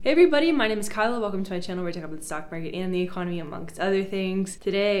Hey everybody, my name is Kyla. Welcome to my channel where I talk about the stock market and the economy amongst other things.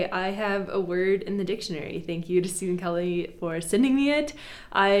 Today I have a word in the dictionary. Thank you to Stephen Kelly for sending me it.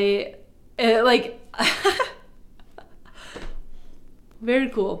 Very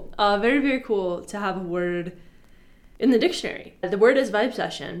cool. Very cool to have a word in the dictionary. The word is vibe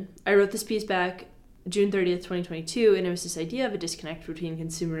session. I wrote this piece back June 30th, 2022, and it was this idea of a disconnect between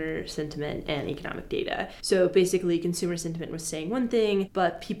consumer sentiment and economic data. So basically, consumer sentiment was saying one thing,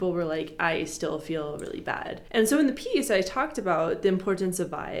 but people were like, I still feel really bad. And so in the piece, I talked about the importance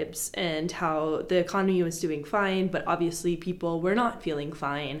of vibes and how the economy was doing fine, but obviously people were not feeling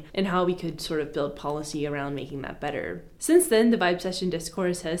fine, and how we could sort of build policy around making that better. Since then, the vibe session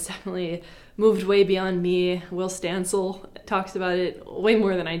discourse has definitely moved way beyond me. Will Stansel talks about it way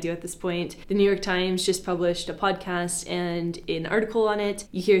more than I do at this point. The New York Times just published a podcast and an article on it.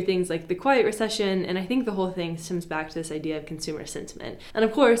 You hear things like the quiet recession, and I think the whole thing stems back to this idea of consumer sentiment. And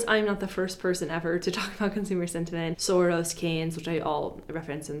of course, I'm not the first person ever to talk about consumer sentiment. Soros, Keynes, which I all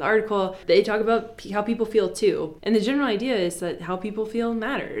reference in the article, they talk about how people feel too. And the general idea is that how people feel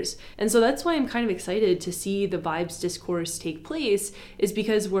matters. And so that's why I'm kind of excited to see the vibes discourse take place, is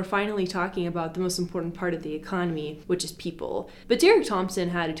because we're finally talking about the most important part of the economy, which is people. But Derek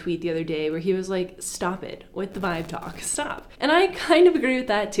Thompson had a tweet the other day where he was like, stop it with the vibe talk, stop. And I kind of agree with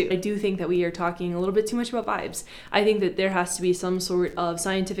that too. I do think that we are talking a little bit too much about vibes. I think that there has to be some sort of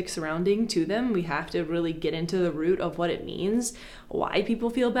scientific surrounding to them. We have to really get into the root of what it means, why people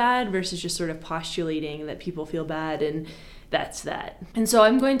feel bad, versus just sort of postulating that people feel bad and that's that. And so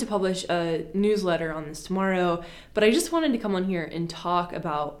I'm going to publish a newsletter on this tomorrow, but I just wanted to come on here and talk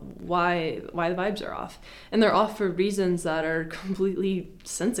about why the vibes are off. And they're off for reasons that are completely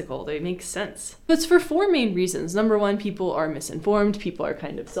sensical. They make sense. But it's for four main reasons. Number one, people are misinformed, people are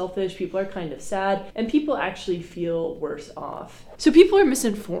kind of selfish, people are kind of sad, and people actually feel worse off. So people are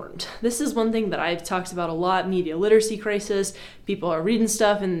misinformed. This is one thing that I've talked about a lot, media literacy crisis. People are reading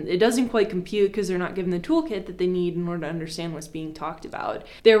stuff and it doesn't quite compute because they're not given the toolkit that they need in order to understand what's being talked about.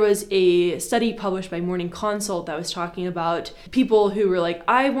 There was a study published by Morning Consult that was talking about people who were like,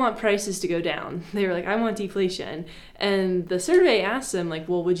 I want prices to go down. They were like, I want deflation. And the survey asked them like,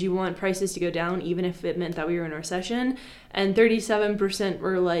 well, would you want prices to go down even if it meant that we were in a recession? And 37%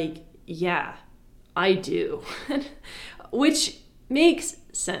 were like, yeah, I do. Which makes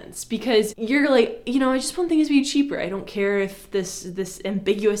sense, because you're like, I just want things to be cheaper. I don't care if this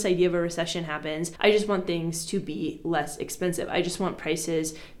ambiguous idea of a recession happens. I just want things to be less expensive. I just want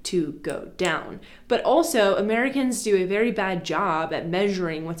prices to go down. But also, Americans do a very bad job at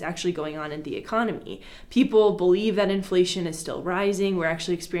measuring what's actually going on in the economy. People believe that inflation is still rising. We're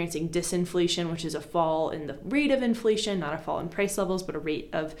actually experiencing disinflation, which is a fall in the rate of inflation, not a fall in price levels, but a rate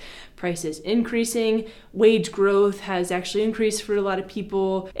of prices increasing. Wage growth has actually increased for a lot of people.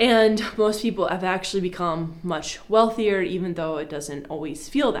 And most people have actually become much wealthier, even though it doesn't always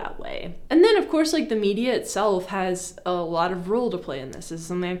feel that way. And then, of course, like the media itself has a lot of role to play in this. This is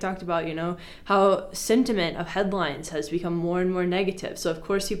something I've talked about, how sentiment of headlines has become more and more negative. So, of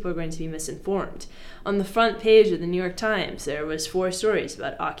course, people are going to be misinformed. On the front page of the New York Times, there was 4 stories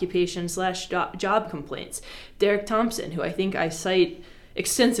about occupation/job complaints. Derek Thompson, who I think I cite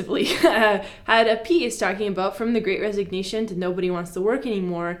extensively, had a piece talking about from the Great Resignation to nobody wants to work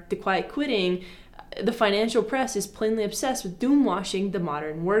anymore, to quiet quitting. The financial press is plainly obsessed with doom-washing the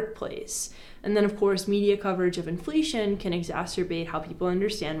modern workplace. And then, of course, media coverage of inflation can exacerbate how people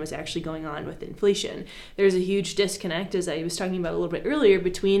understand what's actually going on with inflation. There's a huge disconnect, as I was talking about a little bit earlier,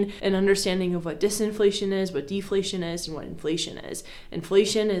 between an understanding of what disinflation is, what deflation is, and what inflation is.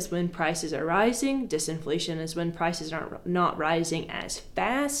 Inflation is when prices are rising. Disinflation is when prices are not rising as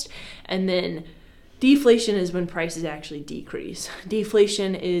fast. And then deflation is when prices actually decrease.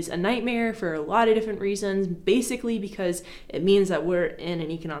 Deflation is a nightmare for a lot of different reasons, basically because it means that we're in an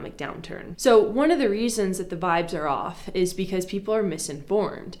economic downturn. So one of the reasons that the vibes are off is because people are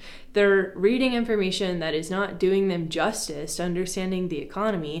misinformed. They're reading information that is not doing them justice to understanding the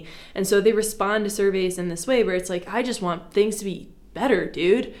economy, and so they respond to surveys in this way where it's like, I just want things to be better,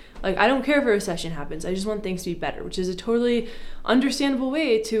 dude. Like, I don't care if a recession happens. I just want things to be better, which is a totally understandable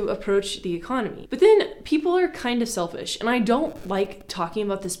way to approach the economy. But then people are kind of selfish, and I don't like talking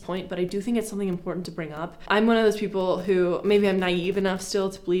about this point, but I do think it's something important to bring up. I'm one of those people who, maybe I'm naive enough still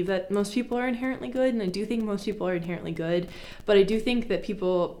to believe that most people are inherently good, and I do think most people are inherently good, but I do think that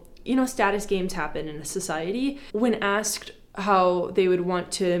people, status games happen in a society. When asked how they would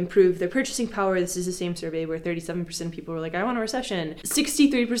want to improve their purchasing power. This is the same survey where 37% of people were like, I want a recession.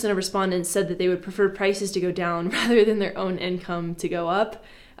 63% of respondents said that they would prefer prices to go down rather than their own income to go up,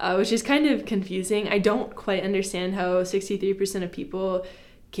 which is kind of confusing. I don't quite understand how 63% of people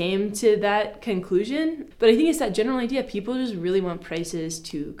came to that conclusion. But I think it's that general idea, people just really want prices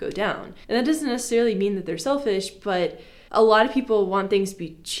to go down. And that doesn't necessarily mean that they're selfish, but a lot of people want things to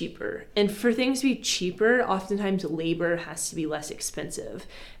be cheaper. And for things to be cheaper, oftentimes labor has to be less expensive.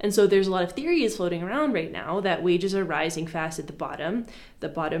 And so there's a lot of theories floating around right now that wages are rising fast at the bottom. The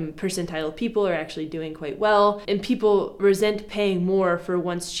bottom percentile of people are actually doing quite well. And people resent paying more for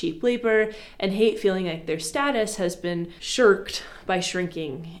once cheap labor and hate feeling like their status has been shirked by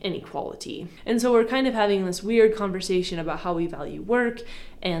shrinking inequality. And so we're kind of having this weird conversation about how we value work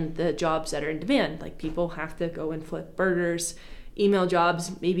and the jobs that are in demand. Like, people have to go and flip burgers. Email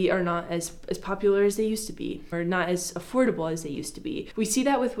jobs maybe are not as popular as they used to be, or not as affordable as they used to be. We see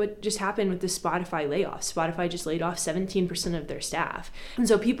that with what just happened with the Spotify layoffs. Spotify just laid off 17% of their staff. And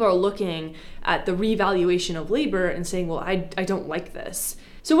so people are looking at the revaluation of labor and saying, well, I don't like this.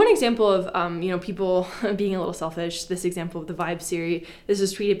 So one example of, people being a little selfish, this example of the Vibe series, this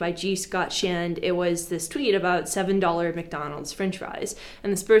was tweeted by G. Scott Shand. It was this tweet about $7 McDonald's French fries.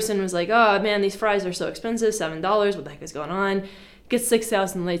 And this person was like, oh man, these fries are so expensive, $7, what the heck is going on? Gets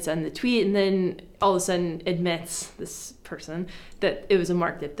 6,000 likes on the tweet, and then all of a sudden admits, this person, that it was a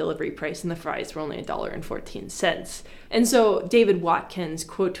marked up delivery price and the fries were only $1.14. And so David Watkins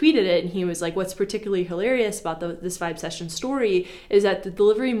quote tweeted it, and he was like, what's particularly hilarious about this Vibe Session story is that the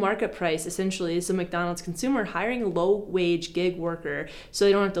delivery markup price essentially is a McDonald's consumer hiring a low-wage gig worker so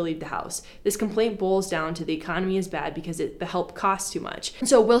they don't have to leave the house. This complaint boils down to the economy is bad because the help costs too much. And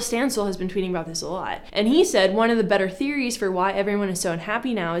so Will Stansel has been tweeting about this a lot. And he said one of the better theories for why everyone is so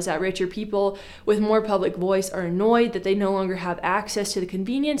unhappy now is that richer people with more public voice are annoyed that they no longer have access to the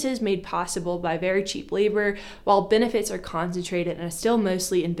conveniences made possible by very cheap labor, while benefits are concentrated in a still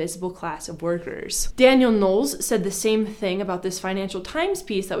mostly invisible class of workers. Daniel Knowles said the same thing about this Financial Times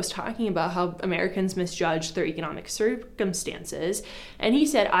piece that was talking about how Americans misjudge their economic circumstances. And he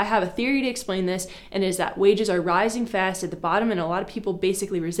said, I have a theory to explain this, and it is that wages are rising fast at the bottom, and a lot of people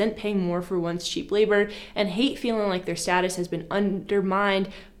basically resent paying more for once cheap labor and hate feeling like their status has been undermined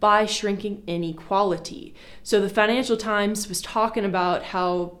by shrinking inequality. So the Financial Times was talking about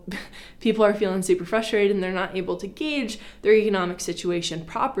how people are feeling super frustrated and they're not able to gauge their economic situation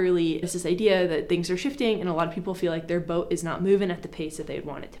properly. It's this idea that things are shifting and a lot of people feel like their boat is not moving at the pace that they'd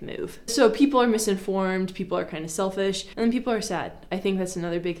want it to move. So people are misinformed, people are kind of selfish, and then people are sad. I think that's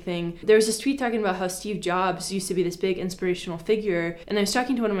another big thing. There was this tweet talking about how Steve Jobs used to be this big inspirational figure, and I was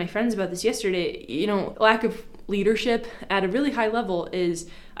talking to one of my friends about this yesterday. Lack of leadership at a really high level is,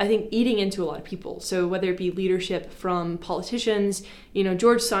 I think, eating into a lot of people. So whether it be leadership from politicians,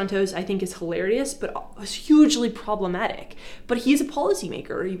 George Santos, I think, is hilarious, but was hugely problematic. But he's a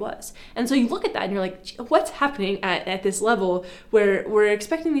policymaker, or he was. And so you look at that and you're like, what's happening at this level where we're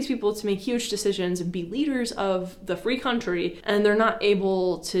expecting these people to make huge decisions and be leaders of the free country, and they're not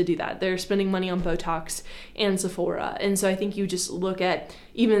able to do that. They're spending money on Botox and Sephora. And so I think you just look at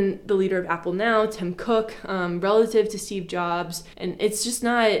even the leader of Apple now, Tim Cook, relative to Steve Jobs, and it's just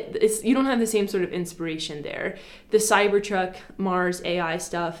not, you don't have the same sort of inspiration there. The Cybertruck, Mars, AI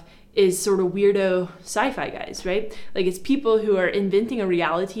stuff is sort of weirdo sci-fi guys, right? Like, it's people who are inventing a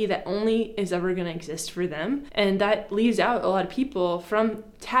reality that only is ever going to exist for them, and that leaves out a lot of people from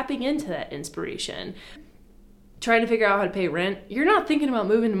tapping into that inspiration. Trying to figure out how to pay rent, you're not thinking about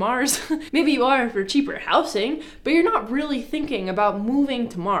moving to Mars. Maybe you are for cheaper housing, but you're not really thinking about moving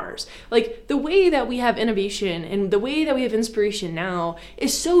to Mars. Like, the way that we have innovation and the way that we have inspiration now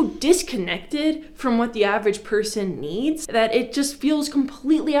is so disconnected from what the average person needs that it just feels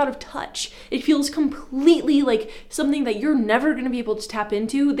completely out of touch. It feels completely like something that you're never going to be able to tap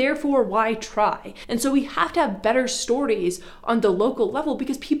into, therefore why try? And so we have to have better stories on the local level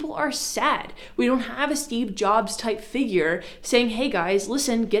because people are sad. We don't have a Steve Jobs type figure saying, hey guys,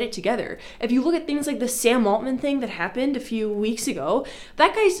 listen, get it together. If you look at things like the Sam Altman thing that happened a few weeks ago,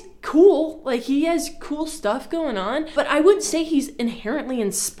 that guy's cool. Like, he has cool stuff going on, but I wouldn't say he's inherently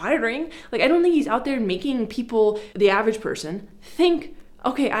inspiring. Like, I don't think he's out there making people, the average person, think,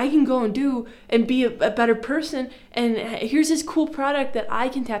 okay, I can go and do and be a better person, and here's this cool product that I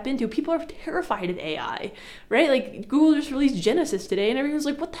can tap into. People are terrified of AI, right? Like, Google just released Genesis today and everyone's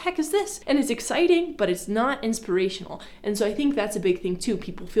like, what the heck is this? And it's exciting, but it's not inspirational. And so I think that's a big thing too.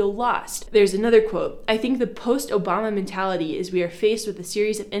 People feel lost. There's another quote. I think the post-Obama mentality is we are faced with a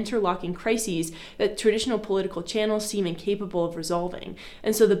series of interlocking crises that traditional political channels seem incapable of resolving.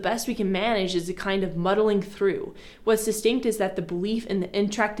 And so the best we can manage is a kind of muddling through. What's distinct is that the belief in the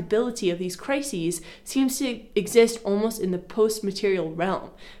intractability of these crises seems to exist almost in the post-material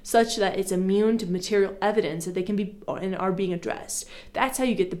realm, such that it's immune to material evidence that they can be and are being addressed. That's how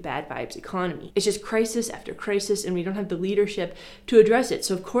you get the bad vibes economy. It's just crisis after crisis, and we don't have the leadership to address it.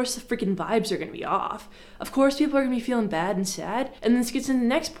 So of course the freaking vibes are going to be off. Of course people are going to be feeling bad and sad. And this gets into the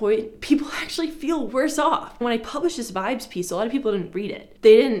next point. People actually feel worse off. When I published this vibes piece, a lot of people didn't read it.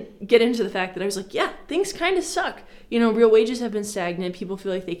 They didn't get into the fact that I was like, yeah, things kind of suck. Real wages have been stagnant. People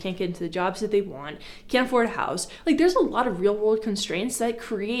feel like they can't get into the jobs that they want, can't afford a house. Like, there's a lot of real world constraints that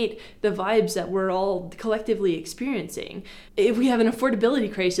create the vibes that we're all collectively experiencing. If we have an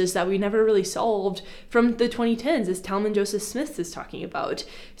affordability crisis that we never really solved from the 2010s, as Talman Joseph Smith is talking about,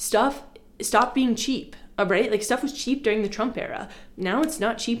 stuff stopped being cheap. Right? Like, stuff was cheap during the Trump era. Now it's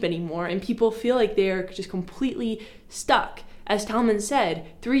not cheap anymore, and people feel like they're just completely stuck. As Talman said,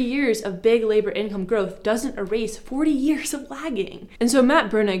 3 years of big labor income growth doesn't erase 40 years of lagging. And so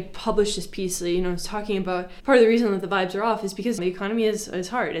Matt Bernig published this piece, talking about part of the reason that the vibes are off is because the economy is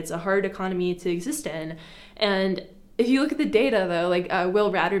hard. It's a hard economy to exist in. And if you look at the data, though, like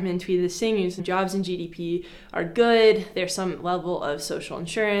Will Ratterman tweeted this thing, jobs and GDP are good. There's some level of social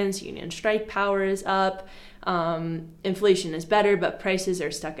insurance, union strike power is up. Inflation is better, but prices are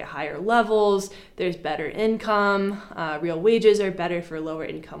stuck at higher levels. There's better income. Real wages are better for lower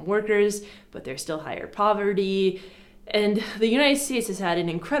income workers, but there's still higher poverty. And the United States has had an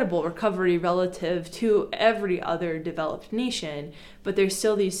incredible recovery relative to every other developed nation, but there's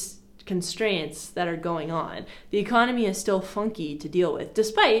still these constraints that are going on. The economy is still funky to deal with,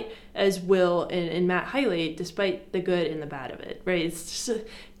 despite, as Will and Matt highlight, despite the good and the bad of it, right?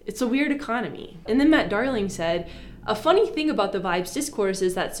 It's a weird economy. And then Matt Darling said, a funny thing about the vibes discourse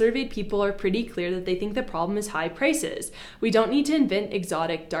is that surveyed people are pretty clear that they think the problem is high prices. We don't need to invent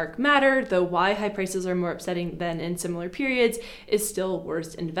exotic dark matter, though why high prices are more upsetting than in similar periods is still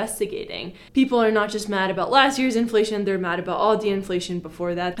worth investigating. People are not just mad about last year's inflation, they're mad about all the inflation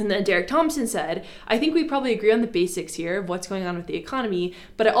before that. And then Derek Thompson said, I think we probably agree on the basics here of what's going on with the economy,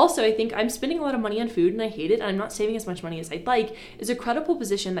 but I think I'm spending a lot of money on food and I hate it, and I'm not saving as much money as I'd like, is a credible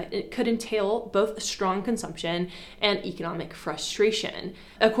position that it could entail both strong consumption and economic frustration.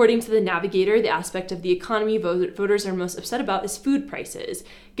 According to the Navigator, the aspect of the economy voters are most upset about is food prices.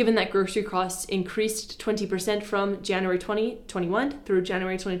 Given that grocery costs increased 20% from January 2021 through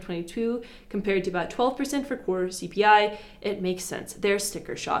January 2022, compared to about 12% for core CPI, it makes sense. There's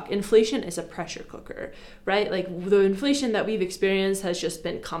sticker shock. Inflation is a pressure cooker, right? Like, the inflation that we've experienced has just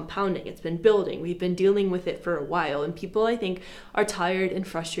been compounding. It's been building. We've been dealing with it for a while, and people, I think, are tired and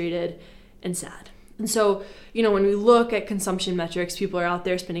frustrated and sad. And so, when we look at consumption metrics, people are out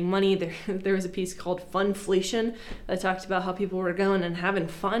there spending money. There was a piece called Funflation that talked about how people were going and having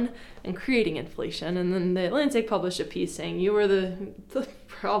fun and creating inflation. And then the Atlantic published a piece saying, you are the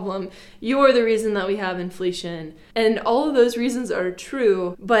problem. You are the reason that we have inflation. And all of those reasons are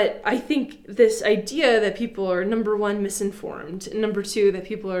true. But I think this idea that people are, number one, misinformed, and number two, that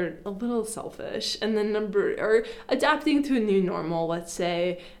people are a little selfish, and then or adapting to a new normal, let's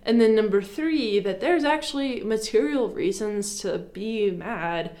say, and then number three, that there's actually material reasons to be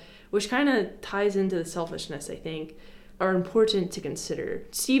mad, which kind of ties into the selfishness, I think, are important to consider.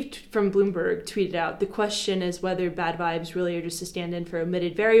 Steve from Bloomberg tweeted out, the question is whether bad vibes really are just a stand-in for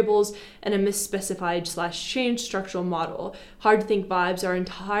omitted variables and a misspecified/changed structural model. Hard to think vibes are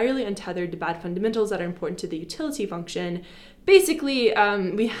entirely untethered to bad fundamentals that are important to the utility function. Basically,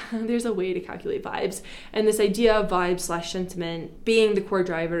 there's a way to calculate vibes, and this idea of vibe/sentiment being the core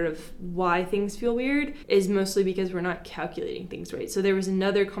driver of why things feel weird is mostly because we're not calculating things right. So there was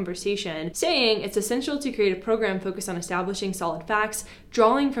another conversation saying it's essential to create a program focused on establishing solid facts,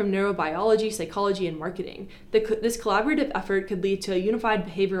 drawing from neurobiology, psychology, and marketing. This collaborative effort could lead to a unified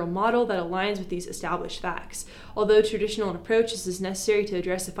behavioral model that aligns with these established facts. Although traditional approach is necessary to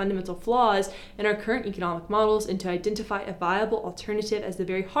address the fundamental flaws in our current economic models and to identify a viable alternative as the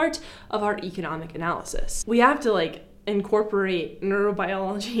very heart of our economic analysis. We have to incorporate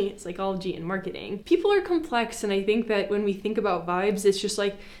neurobiology, psychology, and marketing. People are complex, and I think that when we think about vibes, it's just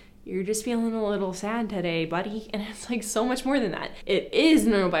you're just feeling a little sad today, buddy. And it's so much more than that. It is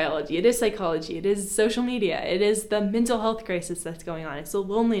neurobiology, it is psychology, it is social media, it is the mental health crisis that's going on, it's the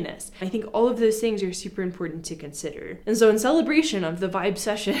loneliness. I think all of those things are super important to consider. And so in celebration of the vibe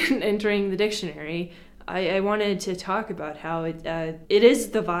session entering the dictionary, I wanted to talk about how it is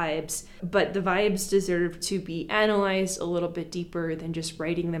the vibes, but the vibes deserve to be analyzed a little bit deeper than just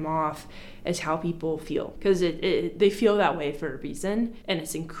writing them off as how people feel, because they feel that way for a reason, and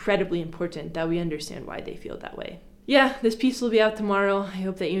it's incredibly important that we understand why they feel that way. yeah, this piece will be out tomorrow. I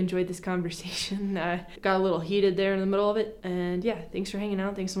hope that you enjoyed this conversation. Got a little heated there in the middle of it. And yeah, thanks for hanging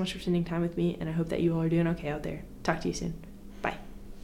out. Thanks so much for spending time with me. And I hope that you all are doing okay out there. Talk to you soon.